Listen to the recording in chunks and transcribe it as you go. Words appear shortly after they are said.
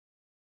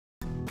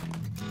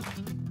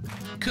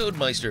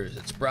Codemeisters,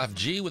 it's Prof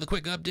G with a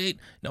quick update.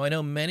 Now I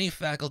know many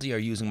faculty are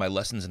using my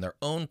lessons in their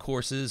own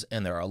courses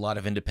and there are a lot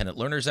of independent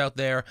learners out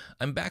there.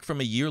 I'm back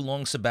from a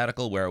year-long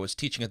sabbatical where I was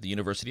teaching at the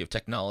University of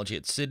Technology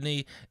at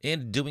Sydney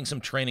and doing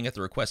some training at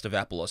the request of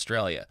Apple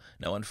Australia.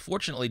 Now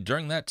unfortunately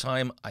during that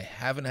time I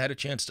haven't had a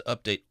chance to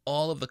update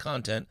all of the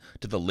content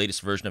to the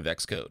latest version of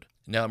Xcode.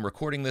 Now I'm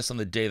recording this on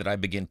the day that I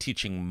begin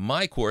teaching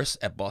my course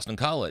at Boston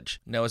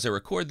College. Now as I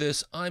record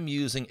this, I'm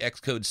using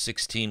Xcode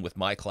 16 with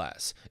my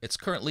class. It's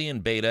currently in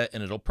beta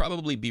and it'll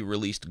probably be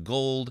released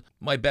gold.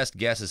 My best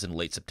guess is in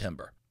late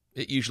September.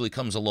 It usually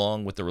comes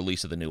along with the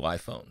release of the new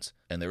iPhones.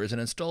 And there is an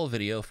install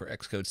video for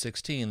Xcode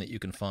 16 that you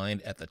can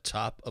find at the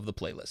top of the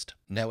playlist.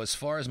 Now as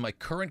far as my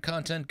current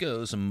content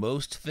goes,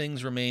 most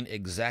things remain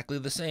exactly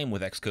the same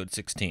with Xcode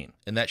 16.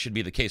 And that should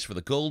be the case for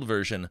the gold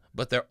version,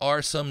 but there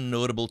are some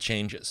notable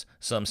changes.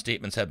 Some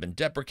statements have been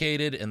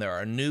deprecated and there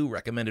are new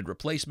recommended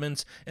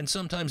replacements, and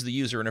sometimes the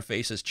user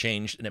interface has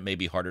changed and it may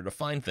be harder to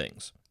find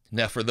things.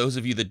 Now, for those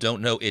of you that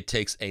don't know, it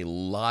takes a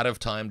lot of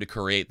time to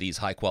create these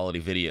high-quality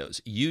videos.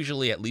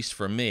 Usually, at least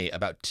for me,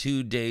 about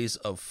 2 days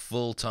of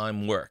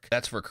full-time work.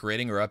 That's for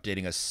creating or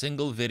updating a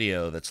single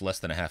video that's less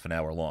than a half an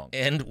hour long.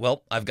 And,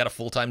 well, I've got a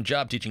full-time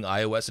job teaching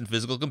iOS and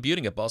physical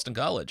computing at Boston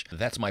College.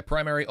 That's my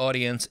primary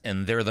audience,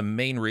 and they're the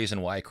main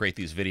reason why I create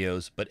these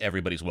videos, but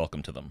everybody's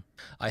welcome to them.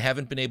 I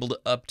haven't been able to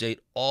update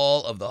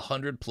all of the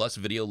 100-plus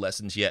video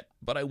lessons yet,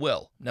 but I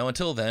will. Now,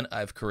 until then,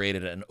 I've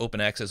created an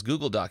open-access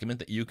Google document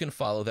that you can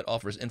follow that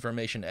offers information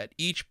at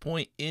each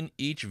point in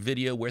each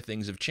video where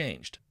things have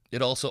changed.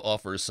 It also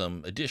offers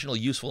some additional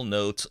useful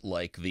notes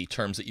like the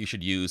terms that you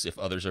should use if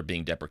others are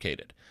being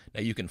deprecated.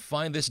 Now you can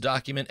find this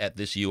document at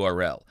this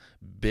URL,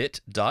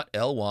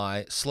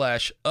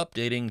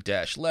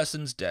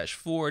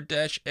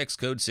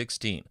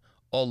 bit.ly/updating-lessons-4-Xcode16,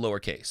 all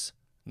lowercase.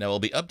 Now, I'll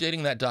be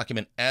updating that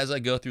document as I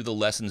go through the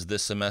lessons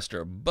this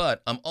semester,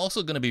 but I'm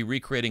also going to be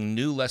recreating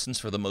new lessons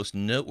for the most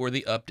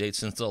noteworthy updates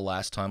since the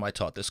last time I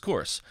taught this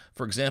course.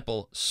 For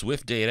example,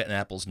 Swift Data and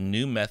Apple's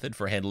new method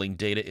for handling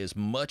data is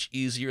much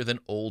easier than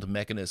old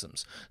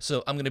mechanisms.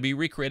 So I'm going to be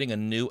recreating a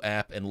new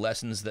app and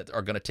lessons that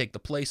are going to take the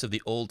place of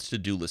the old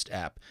to-do list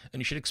app,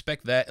 and you should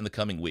expect that in the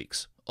coming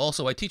weeks.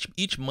 Also, I teach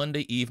each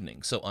Monday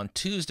evening, so on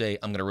Tuesday,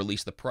 I'm going to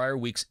release the prior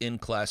week's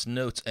in-class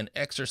notes and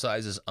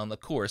exercises on the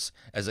course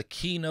as a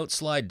keynote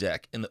slide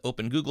deck in the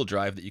open Google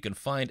Drive that you can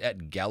find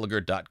at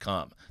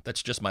Gallagher.com.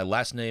 That's just my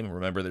last name,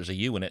 remember there's a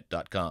U in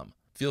it.com.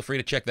 Feel free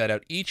to check that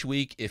out each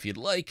week if you'd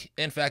like,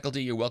 and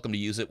faculty, you're welcome to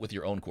use it with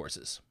your own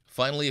courses.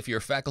 Finally, if you're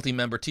a faculty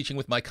member teaching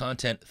with my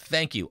content,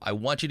 thank you. I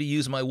want you to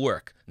use my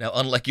work. Now,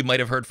 unlike you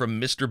might have heard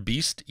from Mr.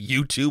 Beast,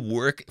 YouTube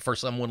work for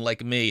someone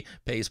like me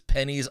pays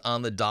pennies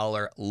on the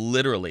dollar,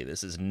 literally.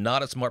 This is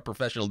not a smart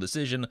professional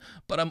decision,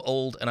 but I'm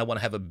old and I want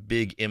to have a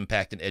big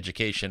impact in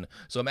education,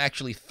 so I'm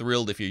actually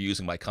thrilled if you're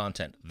using my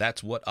content.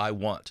 That's what I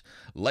want.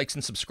 Likes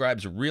and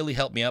subscribes really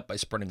help me out by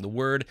spreading the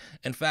word,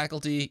 and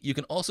faculty, you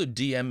can also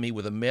DM me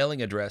with a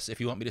mailing address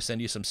if you want me to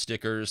send you some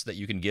stickers that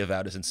you can give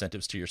out as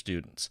incentives to your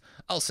students.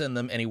 I'll send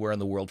them anywhere in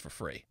the world for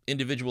free.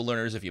 Individual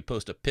learners, if you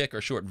post a pic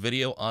or short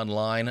video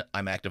online,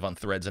 I'm active on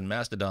Threads and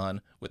Mastodon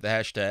with the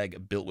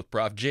hashtag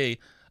BuiltWithProfG,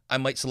 I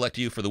might select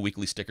you for the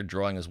weekly sticker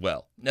drawing as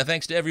well. Now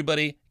thanks to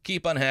everybody,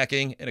 keep on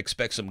hacking, and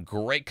expect some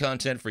great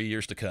content for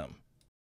years to come.